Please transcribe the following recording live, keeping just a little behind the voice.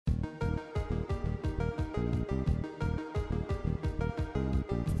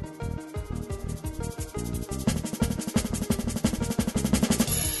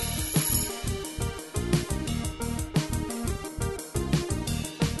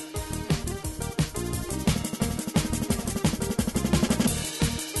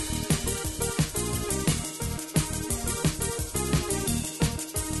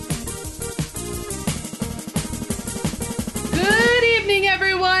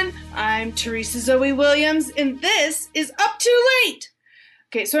I'm Teresa Zoe Williams, and this is Up Too Late!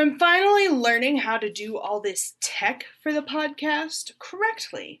 Okay, so I'm finally learning how to do all this tech for the podcast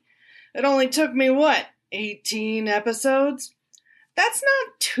correctly. It only took me, 18 episodes? That's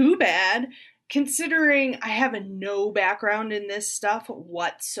not too bad, considering I have no background in this stuff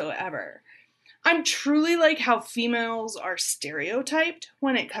whatsoever. I'm truly like how females are stereotyped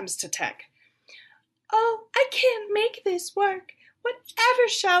when it comes to tech. Oh, I can't make this work. Whatever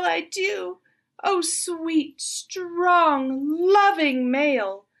shall I do? Oh, sweet, strong, loving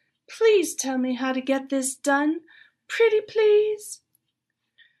male, please tell me how to get this done. Pretty please.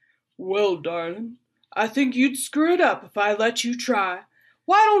 Well, darling, I think you'd screw it up if I let you try.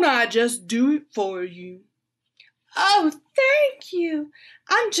 Why don't I just do it for you? Oh, thank you.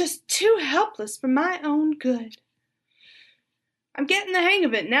 I'm just too helpless for my own good. I'm getting the hang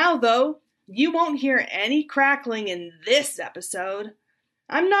of it now, though. You won't hear any crackling in this episode.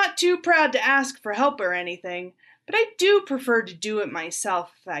 I'm not too proud to ask for help or anything, but I do prefer to do it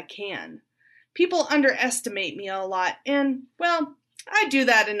myself if I can. People underestimate me a lot, and, well, I do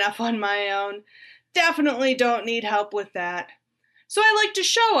that enough on my own. Definitely don't need help with that. So I like to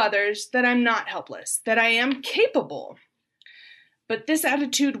show others that I'm not helpless, that I am capable. But this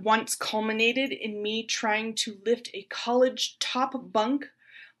attitude once culminated in me trying to lift a college top bunk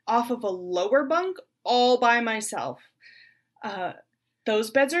off of a lower bunk all by myself.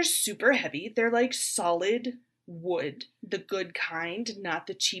 Those beds are super heavy. They're like solid wood, the good kind, not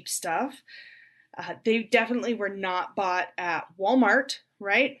the cheap stuff. They definitely were not bought at Walmart,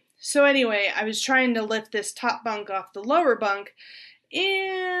 right? So anyway, I was trying to lift this top bunk off the lower bunk,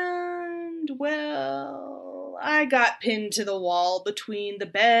 and, well, I got pinned to the wall between the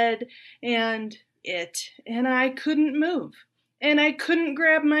bed and it, and I couldn't move. And I couldn't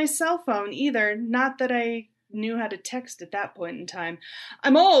grab my cell phone either, not that I knew how to text at that point in time.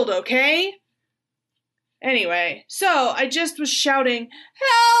 I'm old, okay? Anyway, so I just was shouting,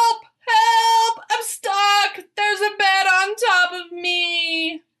 "Help! Help! I'm stuck! There's a bed on top of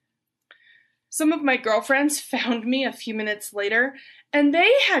me!" Some of my girlfriends found me a few minutes later, and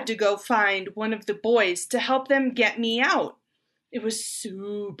they had to go find one of the boys to help them get me out. It was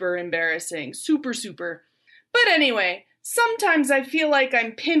super embarrassing, super. But anyway, sometimes I feel like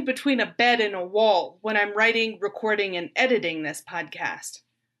I'm pinned between a bed and a wall when I'm writing, recording, and editing this podcast.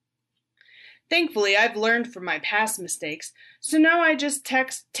 Thankfully, I've learned from my past mistakes, so now I just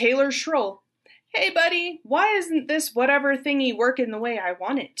text Taylor Schroll, "Hey buddy, why isn't this whatever thingy working the way I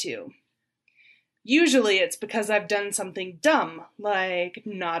want it to?" Usually it's because I've done something dumb, like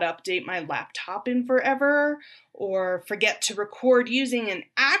not update my laptop in forever, or forget to record using an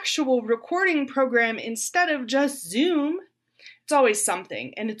actual recording program instead of just Zoom. It's always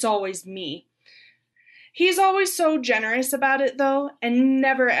something, and it's always me. He's always so generous about it, though, and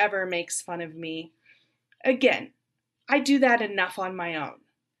never ever makes fun of me. Again, I do that enough on my own.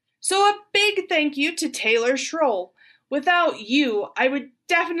 So a big thank you to Taylor Schroll. Without you, I would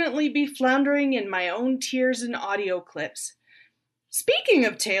definitely be floundering in my own tears and audio clips. Speaking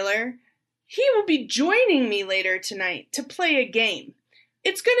of Taylor, he will be joining me later tonight to play a game.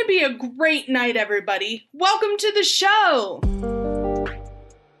 It's going to be a great night, everybody. Welcome to the show!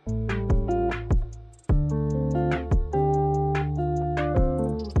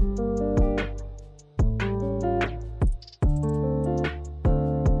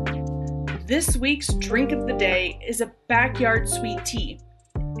 This week's drink of the day is a backyard sweet tea,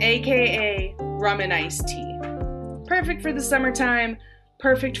 aka rum and iced tea. Perfect for the summertime,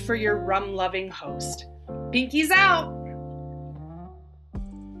 perfect for your rum-loving host. Pinkies out!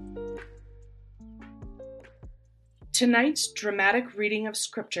 Tonight's dramatic reading of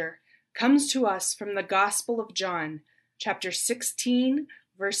scripture comes to us from the Gospel of John, chapter 16,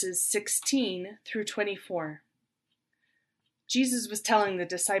 verses 16 through 24. Jesus was telling the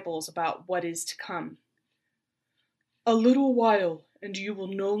disciples about what is to come. "A little while, and you will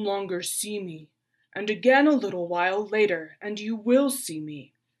no longer see me, and again a little while later, and you will see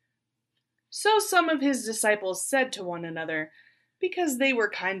me." So some of his disciples said to one another, because they were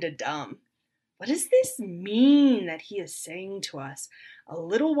kinda dumb, "What does this mean that he is saying to us? A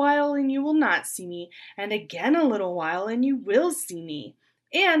little while and you will not see me, and again a little while and you will see me,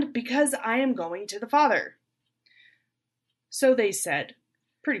 and because I am going to the Father." So they said,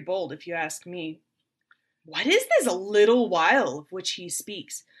 pretty bold if you ask me, "What is this a little while of which he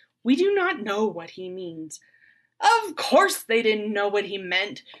speaks? We do not know what he means." Of course they didn't know what he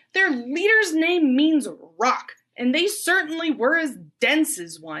meant. Their leader's name means rock, and they certainly were as dense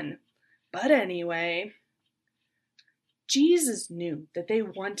as one. But anyway, Jesus knew that they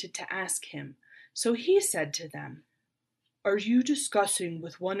wanted to ask him, so he said to them, Are you discussing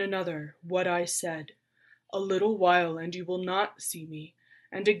with one another what I said? A little while and you will not see me,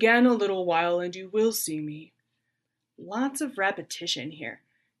 and again a little while and you will see me. Lots of repetition here.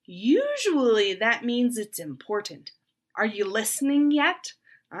 Usually that means it's important. Are you listening yet?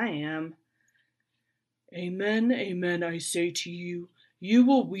 I am. Amen, amen, I say to you, you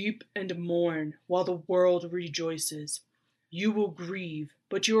will weep and mourn while the world rejoices. You will grieve,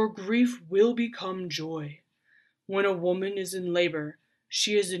 but your grief will become joy. When a woman is in labor,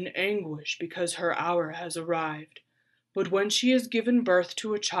 she is in anguish because her hour has arrived. But when she has given birth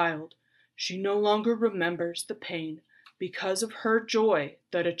to a child, she no longer remembers the pain because of her joy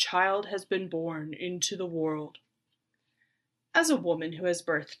that a child has been born into the world. As a woman who has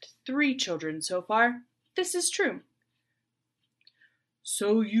birthed 3 children so far, this is true.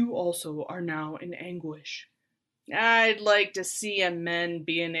 So you also are now in anguish. I'd like to see a man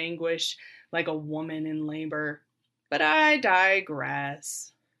be in anguish like a woman in labor, but I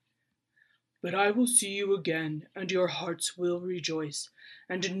digress. But I will see you again, and your hearts will rejoice,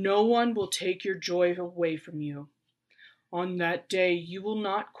 and no one will take your joy away from you. On that day you will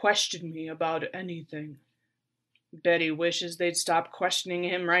not question me about anything. Betty wishes they'd stop questioning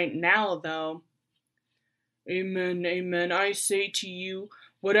him right now, though. Amen, amen, I say to you,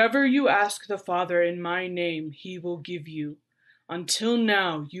 whatever you ask the Father in my name, he will give you. Until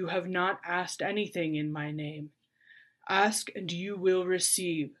now you have not asked anything in my name. Ask and you will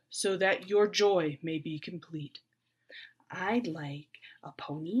receive, so that your joy may be complete. I'd like a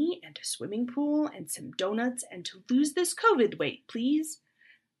pony and a swimming pool and some donuts and to lose this COVID weight, please.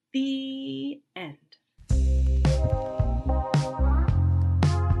 The end.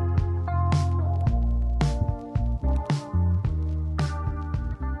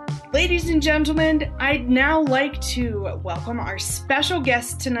 Ladies and gentlemen, I'd now like to welcome our special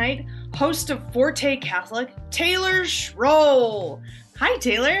guest tonight, host of Forte Catholic, Taylor Schroll. Hi,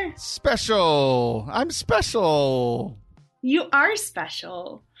 Taylor. Special. I'm special. You are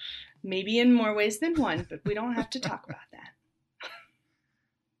special. Maybe in more ways than one, but we don't have to talk about that.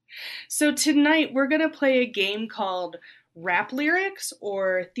 So tonight we're going to play a game called Rap Lyrics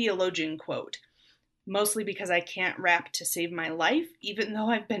or Theologian Quote. Mostly because I can't rap to save my life, even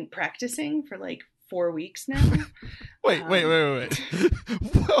though I've been practicing for like 4 weeks now. Wait.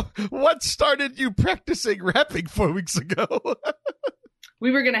 What started you practicing rapping 4 weeks ago?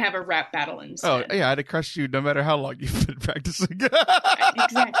 We were going to have a rap battle instead. Oh, yeah, I'd have crushed you no matter how long you've been practicing.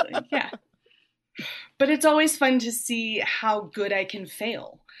 Exactly, yeah. But it's always fun to see how good I can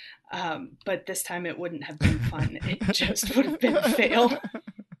fail. But this time it wouldn't have been fun. It just would have been a fail.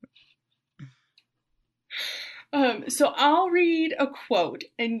 So I'll read a quote,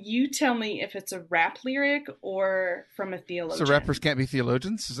 and you tell me if it's a rap lyric or from a theologian. So rappers can't be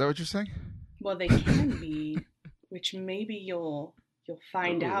theologians? Is that what you're saying? Well, they can be, which maybe you'll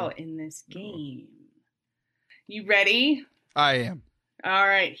find out in this game. You ready? I am. All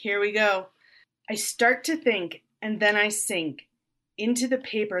right, here we go. I start to think, and then I sink into the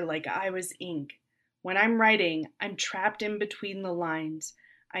paper like I was ink. When I'm writing, I'm trapped in between the lines.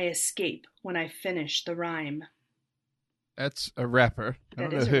 I escape when I finish the rhyme. That's a rapper. I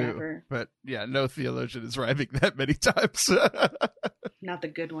don't know who, rapper. But yeah, no theologian is rhyming that many times. Not the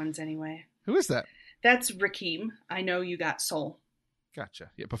good ones, anyway. Who is that? That's Rakim. I Know You Got Soul. Gotcha.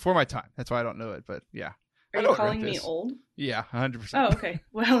 Yeah, before my time. That's why I don't know it, but yeah. Are you calling me old? Yeah, 100%. Oh, okay.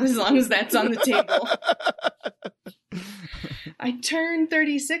 Well, as long as that's on the table. I turned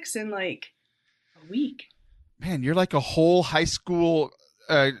 36 in like a week. Man, you're like a whole high school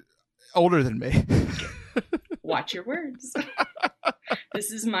older than me. Watch your words.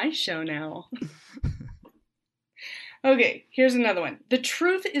 This is my show now. Okay, here's another one. The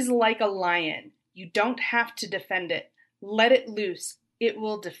truth is like a lion. You don't have to defend it. Let it loose. It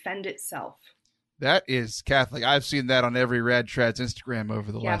will defend itself. That is Catholic. I've seen that on every Rad Trad's Instagram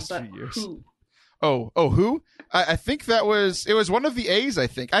over the last few years. Who? Oh, who? I think it was one of the A's, I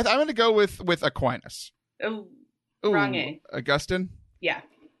think. I'm going to go with Aquinas. Oh, Ooh, wrong A. Augustine? Yeah.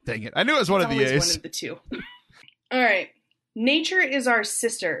 Dang it. I knew it was one of the A's. One of the two. All right. Nature is our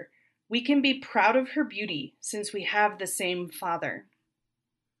sister. We can be proud of her beauty since we have the same father.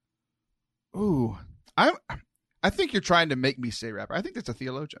 Ooh. I think you're trying to make me say rapper. I think that's a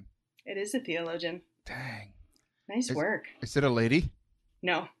theologian. It is a theologian. Dang. Nice work. Is it a lady?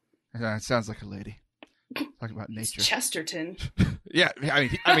 No. It sounds like a lady. Talking about nature. It's Chesterton. Yeah, I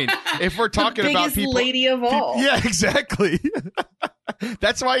mean, if we're talking about people, lady of all. Yeah, exactly.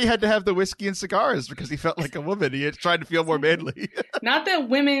 That's why he had to have the whiskey and cigars, because he felt like a woman. He tried to feel more manly. Not that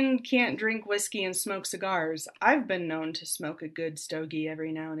women can't drink whiskey and smoke cigars. I've been known to smoke a good stogie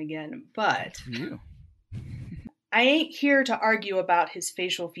every now and again, but For you. I ain't here to argue about his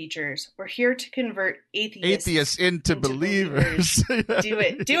facial features. We're here to convert atheists into believers. Do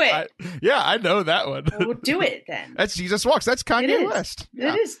it. Do it. I know that one. Well, do it then. That's Jesus Walks. That's Kanye West.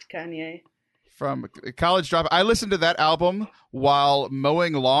 Yeah. It is Kanye. From College Dropout. I listened to that album while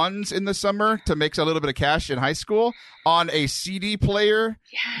mowing lawns in the summer to make a little bit of cash in high school on a CD player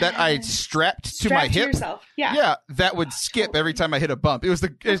that I strapped to my hip. Yourself. Yeah, that would skip every time I hit a bump.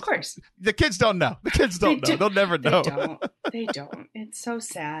 Of course. The kids don't know. The kids don't know. They'll never know. They don't. It's so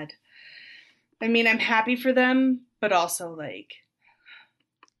sad. I mean, I'm happy for them, but also like,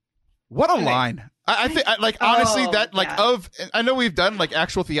 what a line. I think, honestly, I know we've done like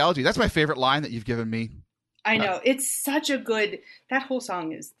actual theology. That's my favorite line that you've given me. I know. It's such a good, that whole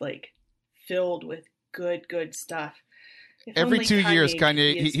song is like filled with good stuff. Every 2 years,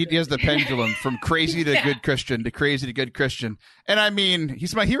 Kanye, he does the pendulum from crazy to good Christian to crazy to good Christian. And I mean,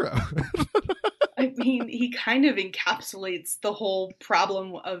 he's my hero. I mean, he kind of encapsulates the whole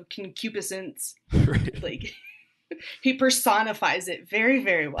problem of concupiscence. Right. Like, he personifies it very,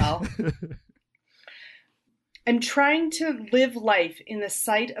 very well. I'm trying to live life in the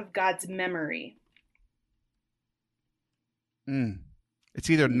sight of God's memory. It's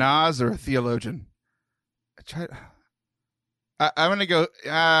either Nas or a theologian. I'm going to go,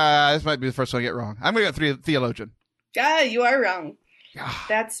 this might be the first one I get wrong. I'm going to go theologian. You are wrong.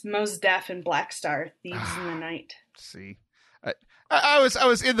 That's Mos Def and Black Star, Thieves in the Night. See, I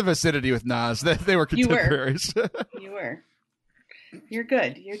was in the vicinity with Nas. They were contemporaries. You were. You're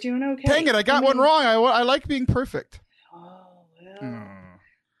good. You're doing okay. Dang it, I got one wrong. I like being perfect. Oh, well.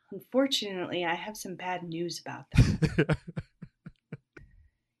 Unfortunately, I have some bad news about that.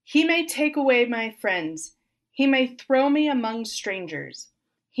 He may take away my friends. He may throw me among strangers.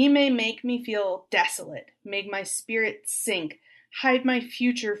 He may make me feel desolate, make my spirit sink, hide my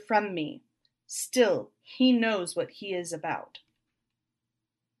future from me. Still, he knows what he is about.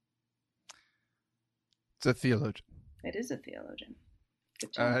 It's a theologian. It is a theologian.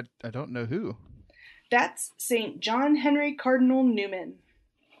 I don't know who. That's St. John Henry Cardinal Newman.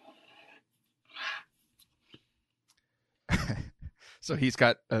 So he's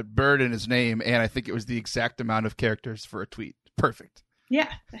got a bird in his name, and I think it was the exact amount of characters for a tweet. Perfect. Yeah,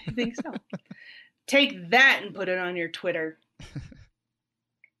 I think so. Take that and put it on your Twitter.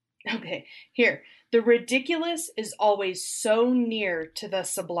 Okay, here. The ridiculous is always so near to the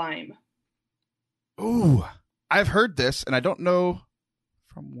sublime. Ooh, I've heard this, and I don't know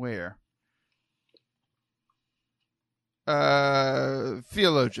from where.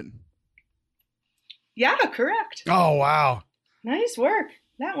 Theologian. Yeah, correct. Oh, wow. Nice work.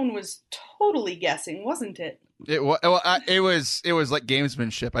 That one was totally guessing, wasn't it? It was like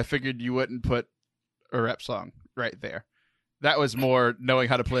gamesmanship. I figured you wouldn't put a rap song right there. That was more knowing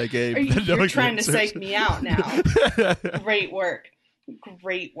how to play a game. You're trying to psych me out now. Great work.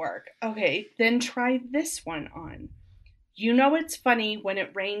 Great work. Okay, then try this one on. You know it's funny when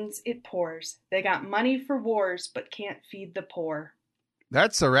it rains, it pours. They got money for wars, but can't feed the poor.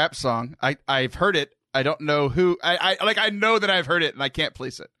 That's a rap song. I've heard it. I don't know who. I know that I've heard it and I can't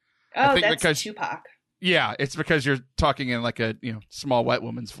place it. Oh, I think that's because, Tupac. Yeah, it's because you're talking in like a small white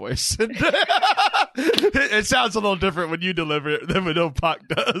woman's voice. It sounds a little different when you deliver it than when Tupac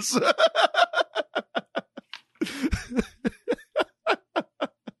does.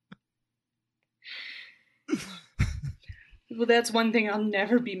 Well, that's one thing I'll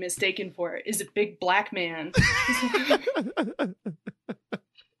never be mistaken for, is a big black man.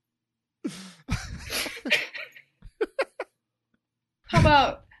 How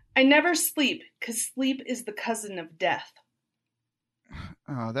about, I never sleep, 'cause sleep is the cousin of death.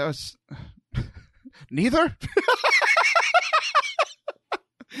 Oh, that was... Neither?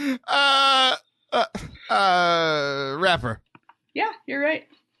 Rapper. Yeah, you're right.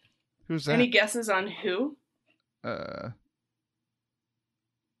 Who's that? Any guesses on who?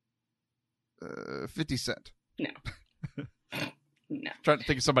 50 Cent. No. No. Trying to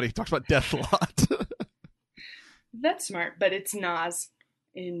think of somebody who talks about death a lot. That's smart, but it's Nas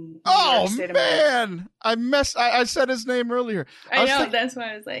in New Oh, York State of Mind. man! I said his name earlier. I know, that's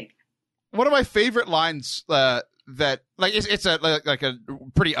why I was like... One of my favorite lines that like it's a like a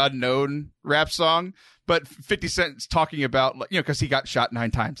pretty unknown rap song, but 50 Cent's talking about because he got shot 9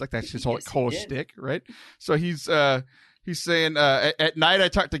 times, like that's his whole shtick, right? So he's saying at night I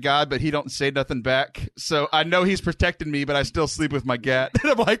talk to God, but he don't say nothing back. So I know he's protecting me, but I still sleep with my gat.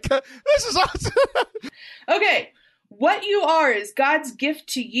 And I'm like, this is awesome. Okay, what you are is God's gift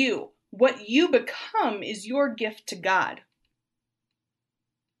to you. What you become is your gift to God.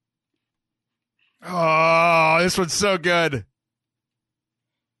 Oh, this one's so good.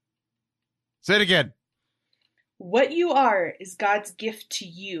 Say it again. What you are is God's gift to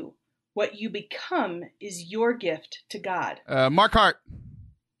you. What you become is your gift to God. Mark Hart.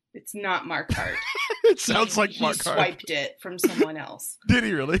 It's not Mark Hart. It sounds like Mark He Hart. swiped it from someone else. Did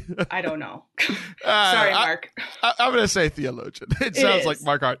he really? I don't know. Sorry, Mark. I'm going to say theologian. It sounds like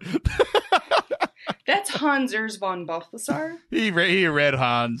Mark Hart. That's Hans Urs von Balthasar. He read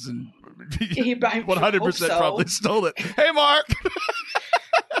Hans and he 100% probably stole it. Hey, Mark.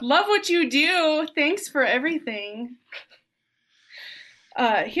 Love what you do. Thanks for everything.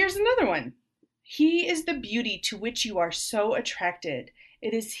 Here's another one. He is the beauty to which you are so attracted.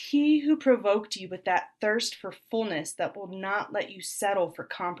 It is he who provoked you with that thirst for fullness that will not let you settle for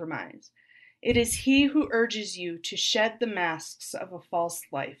compromise. It is he who urges you to shed the masks of a false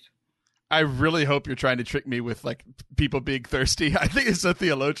life. I really hope you're trying to trick me with like people being thirsty. I think it's a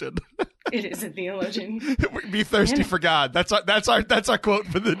theologian. It is a theologian. Be thirsty for God. That's our quote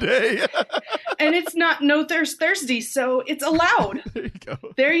for the day. And it's not no thirst thirsty, so it's allowed. There you go.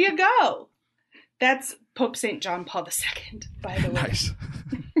 There you go. That's Pope St. John Paul II, by the way. Nice.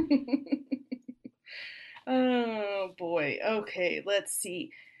 Oh, boy. Okay, let's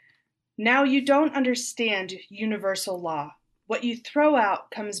see. Now you don't understand universal law. What you throw out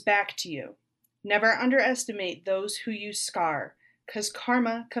comes back to you. Never underestimate those who you scar, 'cause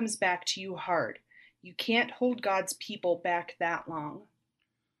karma comes back to you hard. You can't hold God's people back that long.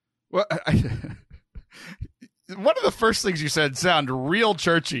 Well, one of the first things you said sounded real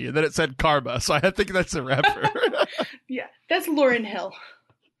churchy, and then it said karma, so I think that's a rapper. Yeah, that's Lauryn Hill.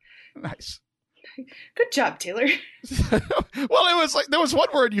 Nice. Good job, Taylor. Well, it was like there was one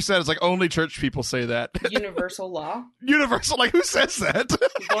word you said. It's like only church people say that. Universal law. Universal, like who says that?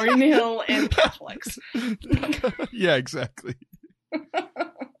 Lauryn Hill and Catholics. Yeah, exactly.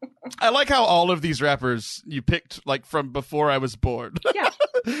 I like how all of these rappers you picked like from before I was born. Yeah.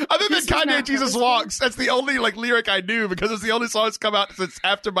 Other than Kanye Jesus Walks, that's the only like lyric I knew because it's the only song that's come out since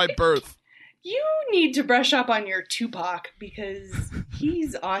after my birth. You need to brush up on your Tupac because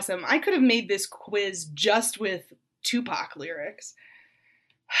he's awesome. I could have made this quiz just with Tupac lyrics.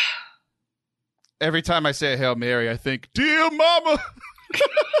 Every time I say a Hail Mary, I think, "Dear Mama."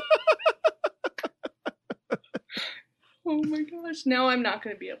 Oh my gosh! Now I'm not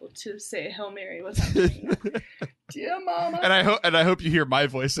going to be able to say a Hail Mary without saying that. Dear Mama. And I hope you hear my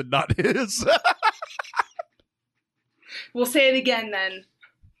voice and not his. We'll say it again then.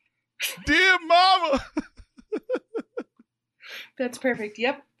 Dear Mama. That's perfect.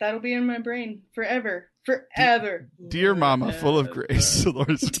 Yep, that'll be in my brain forever. Forever. Dear Mama, full of grace, the Lord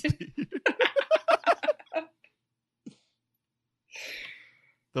is with thee.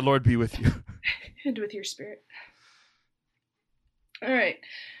 The Lord be with you. And with your spirit. All right.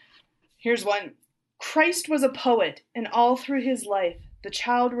 Here's one. Christ was a poet, and all through his life, the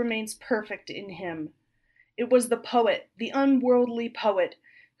child remains perfect in him. It was the poet, the unworldly poet,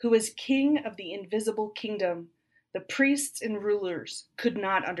 who is king of the invisible kingdom. The priests and rulers could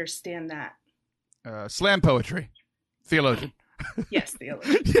not understand that. Slam poetry. Theologian. Yes,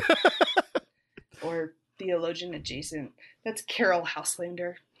 theologian. Or theologian adjacent. That's Carol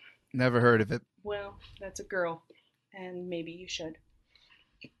Houselander. Never heard of it. Well, that's a girl, and maybe you should.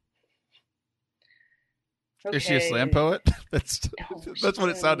 Okay. Is she a slam poet? That's what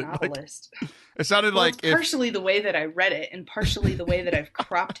it sounded like. It sounded like partially the way that I read it, and partially the way that I've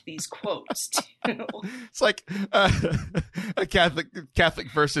cropped these quotes too. It's like a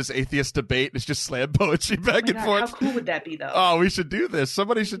Catholic versus atheist debate. It's just slam poetry back and forth. How cool would that be, though? Oh, we should do this.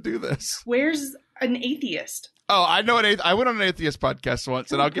 Somebody should do this. Where's an atheist? Oh, I know I went on an atheist podcast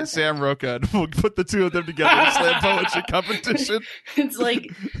once, and I'll get Sam Roca, and we'll put the two of them together in a slam poetry competition. It's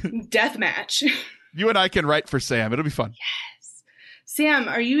like death match. You and I can write for Sam. It'll be fun. Yes. Sam,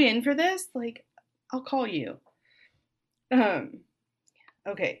 are you in for this? Like, I'll call you.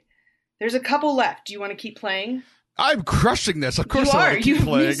 Okay. There's a couple left. Do you want to keep playing? I'm crushing this. Of course I want to keep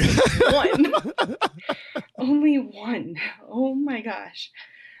playing. One. Only one. Oh my gosh.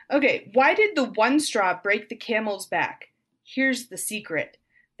 Okay. Why did the one straw break the camel's back? Here's the secret.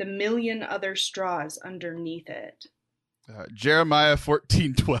 The million other straws underneath it. Jeremiah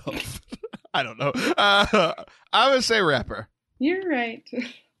 14:12. I don't know. I would say rapper. You're right.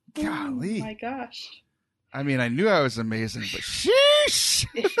 Golly. Oh my gosh. I mean, I knew I was amazing, but sheesh.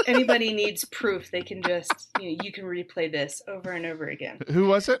 If anybody needs proof, they can just, you can replay this over and over again. Who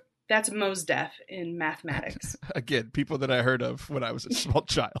was it? That's Mos Def in mathematics. Again, people that I heard of when I was a small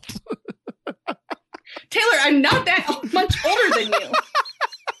child. Taylor, I'm not that much older than you.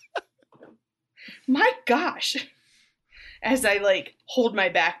 My gosh. As I hold my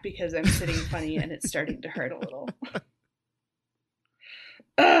back because I'm sitting funny and it's starting to hurt a little.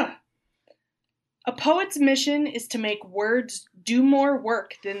 A poet's mission is to make words do more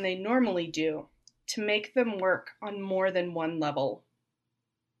work than they normally do, to make them work on more than one level.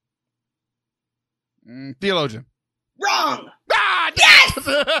 Theologian. Wrong! Ah, yes!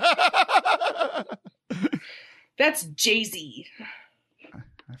 That's Jay-Z.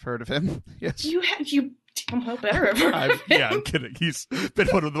 I've heard of him. Yes. You damn well better have heard of him. Yeah, I'm kidding. He's been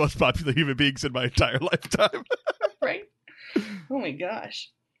one of the most popular human beings in my entire lifetime. Right? Oh my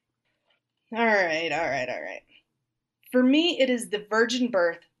gosh. All right. For me, it is the virgin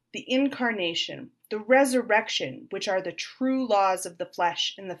birth, the incarnation, the resurrection, which are the true laws of the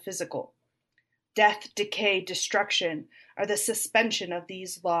flesh and the physical. Death, decay, destruction are the suspension of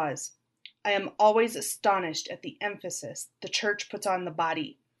these laws. I am always astonished at the emphasis the church puts on the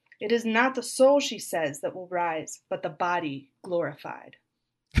body. It is not the soul, she says, that will rise, but the body glorified.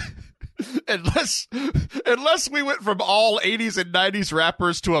 Unless we went from all 80s and 90s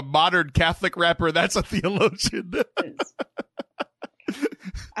rappers to a modern Catholic rapper, that's a theologian.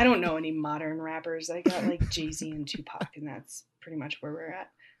 I don't know any modern rappers. I got like Jay-Z and Tupac, and that's pretty much where we're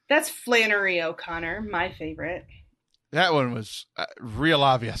at. That's Flannery O'Connor, my favorite. That one was real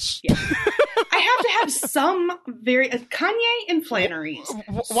obvious. Yeah. I have to have some Kanye and Flannery's.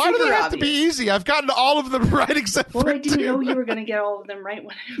 Why do they have to be easy? I've gotten all of them right except for I didn't know you were going to get all of them right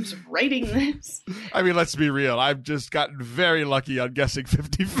when I was writing this. I mean, let's be real. I've just gotten very lucky on guessing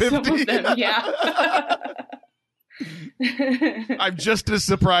 50-50. Some of them, yeah. I'm just as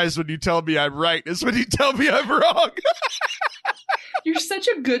surprised when you tell me I'm right as when you tell me I'm wrong. You're such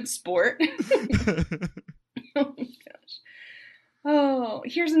a good sport. Oh my gosh. Oh,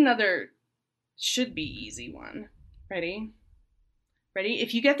 here's another should be easy one. Ready?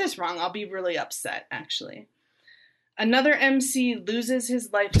 If you get this wrong, I'll be really upset, actually. Another MC loses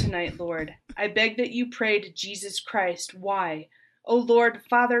his life tonight, Lord. I beg that you pray to Jesus Christ. Why? Oh Lord,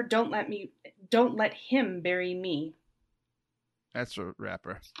 Father, don't let him bury me. That's a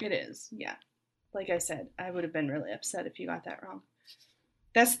rapper. It is, yeah. Like I said, I would have been really upset if you got that wrong.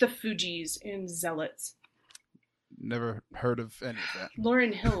 That's the Fugees in Zealots. Never heard of any of that.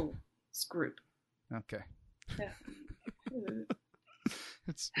 Lauryn Hill's group. Okay. Yeah.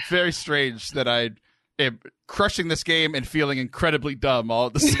 It's very strange that I am crushing this game and feeling incredibly dumb all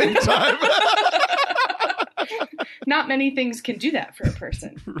at the same time. Not many things can do that for a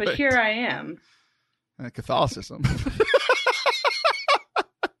person, but Right. here I am. Catholicism.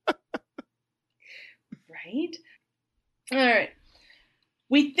 Right? All right.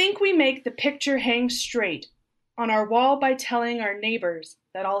 We think we make the picture hang straight on our wall by telling our neighbors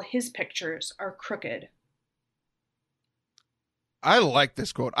that all his pictures are crooked. I like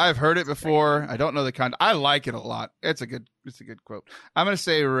this quote. I've heard it before. I don't know the kind. I like it a lot. It's a good quote. I'm going to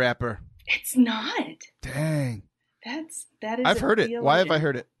say rapper. It's not. Dang. That is. I've heard it. Why have I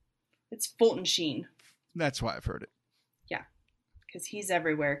heard it? It's Fulton Sheen. That's why I've heard it. Yeah. Because he's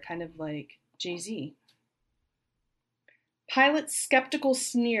everywhere, kind of like Jay-Z. Pilate's skeptical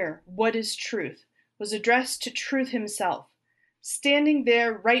sneer, "What is truth?" was addressed to Truth himself, standing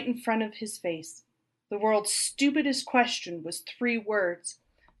there right in front of his face. The world's stupidest question was 3 words.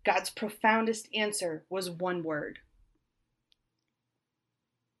 God's profoundest answer was 1 word.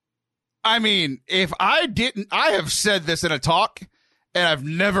 I mean, if I didn't, I have said this in a talk, and I've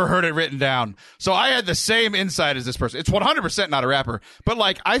never heard it written down. So I had the same insight as this person. It's 100% not a rapper, but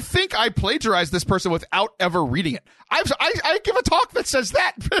like, I think I plagiarized this person without ever reading it. I give a talk that says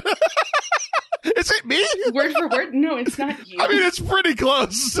that. Is it me? Word for word? No, it's not you. I mean, it's pretty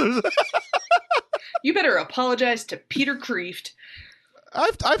close. You better apologize to Peter Kreeft.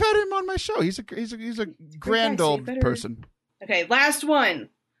 I've had him on my show. He's a grand guy, so you old better- person. Okay, last one.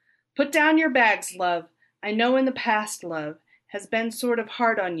 Put down your bags, love. I know in the past, love, has been sort of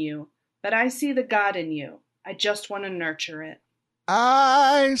hard on you, but I see the God in you. I just want to nurture it.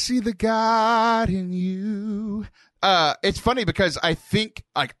 I see the God in you. It's funny because I think,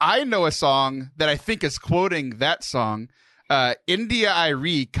 like, I know a song that I think is quoting that song. India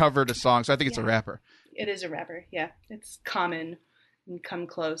Arie covered a song, so I think it's a rapper. It is a rapper, yeah. It's Common and Come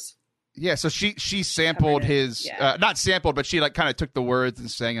Close. Yeah, so she sampled his, not sampled, but she like kind of took the words and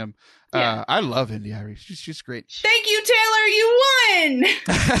sang them. Yeah. I love India Arie. She's great. Thank you, Taylor. You won.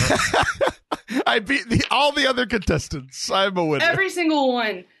 I beat all the other contestants. I'm a winner. Every single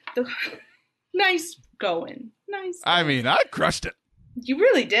one. Nice going. Nice. I mean, I crushed it. You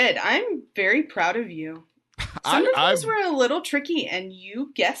really did. I'm very proud of you. Some of those were a little tricky, and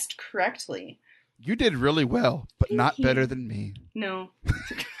you guessed correctly. You did really well, but Thank not you. better than me. No.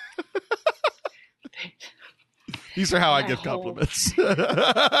 These are how I My give whole- compliments.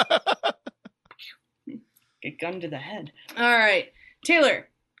 Get gun to the head. All right. Taylor,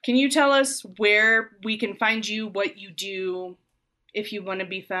 Can you tell us where we can find you, what you do, if you want to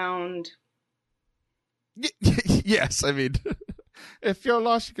be found? Yes, I mean, if you're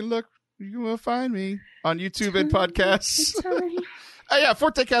lost, you can look. You will find me on YouTube and podcasts. Yeah,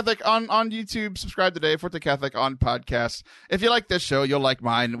 Forte Catholic on YouTube. Subscribe today. Forte Catholic on podcasts. If you like this show, you'll like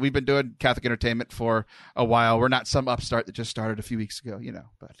mine. We've been doing Catholic entertainment for a while. We're not some upstart that just started a few weeks ago,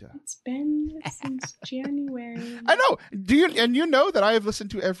 but it's been since January. I know. You know that I have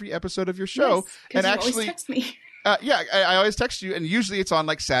listened to every episode of your show, yes, and you actually always text me. Yeah, I always text you, and usually it's on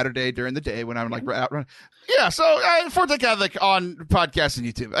like Saturday during the day when I'm like out running. Yeah, so Forte Catholic on podcast and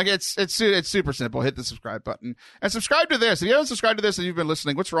YouTube. Like it's super simple. Hit the subscribe button and subscribe to this. If you haven't subscribed to this and you've been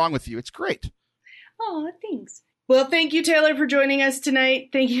listening, what's wrong with you? It's great. Oh, thanks. Well, thank you, Taylor, for joining us tonight.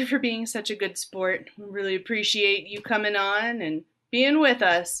 Thank you for being such a good sport. We really appreciate you coming on and being with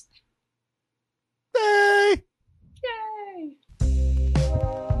us. Yay! Yay!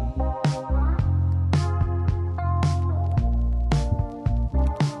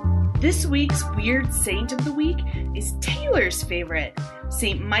 This week's Weird Saint of the Week is Taylor's favorite,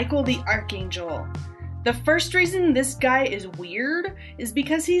 St. Michael the Archangel. The first reason this guy is weird is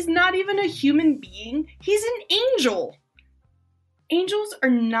because he's not even a human being, he's an angel. Angels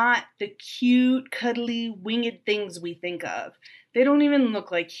are not the cute, cuddly, winged things we think of. They don't even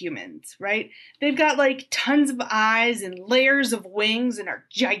look like humans, right? They've got like tons of eyes and layers of wings and are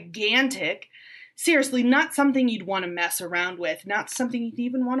gigantic. Seriously, not something you'd want to mess around with, not something you'd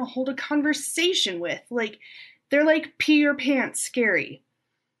even want to hold a conversation with. Like, they're like pee your pants scary,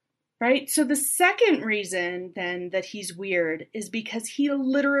 right? So the second reason then that he's weird is because he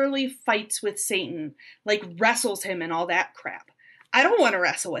literally fights with Satan, like wrestles him and all that crap. I don't want to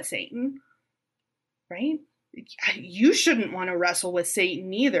wrestle with Satan, right? You shouldn't want to wrestle with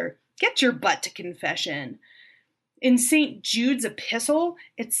Satan either. Get your butt to confession. In St. Jude's epistle,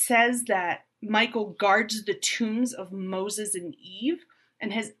 it says that Michael guards the tombs of Moses and Eve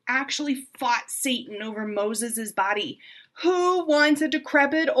and has actually fought Satan over Moses' body. Who wants a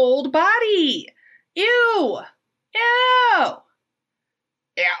decrepit old body? Ew! Ew!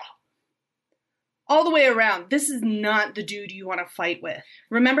 Ew! All the way around, this is not the dude you want to fight with.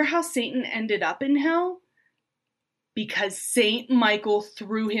 Remember how Satan ended up in hell? Because St. Michael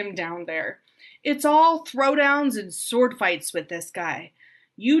threw him down there. It's all throwdowns and sword fights with this guy.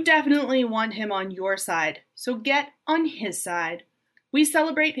 You definitely want him on your side, so get on his side. We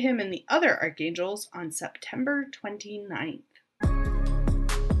celebrate him and the other archangels on September 29th.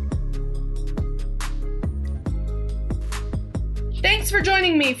 Thanks for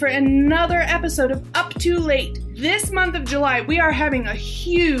joining me for another episode of Up Too Late. This month of July, we are having a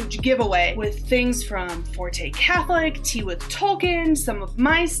huge giveaway with things from Forte Catholic, Tea with Tolkien, some of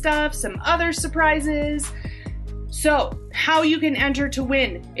my stuff, some other surprises. So, how you can enter to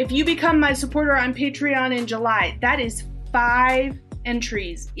win. If you become my supporter on Patreon in July, that is 5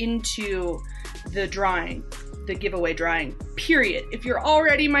 entries into the drawing, the giveaway drawing, period. If you're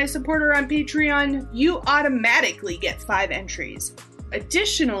already my supporter on Patreon, you automatically get 5 entries.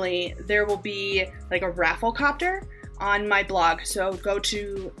 Additionally, there will be like a raffle copter on my blog. So go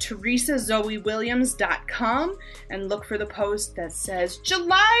to teresazoewilliams.com and look for the post that says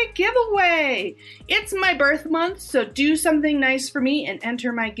July giveaway. It's my birth month, so do something nice for me and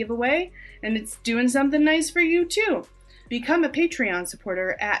enter my giveaway. And it's doing something nice for you too. Become a Patreon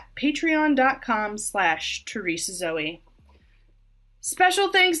supporter at patreon.com/teresazoe.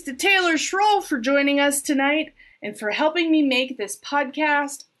 Special thanks to Taylor Schroll for joining us tonight and for helping me make this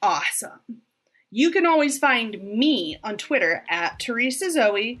podcast awesome. You can always find me on Twitter at Teresa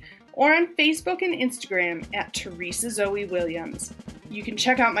Zoe or on Facebook and Instagram at Teresa Zoe Williams. You can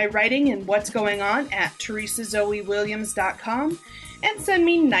check out my writing and what's going on at teresazoewilliams.com and send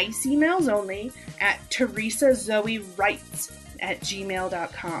me nice emails only at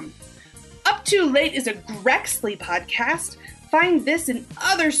teresazoewrites@gmail.com. Up Too Late is a Grexley podcast. Find this and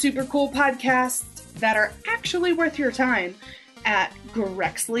other super cool podcasts that are actually worth your time at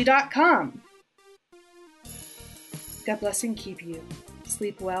grexley.com. God bless and keep you.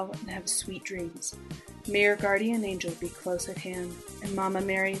 Sleep well and have sweet dreams. May your guardian angel be close at hand, and Mama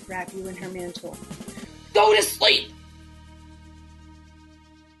Mary wrap you in her mantle. Go to sleep!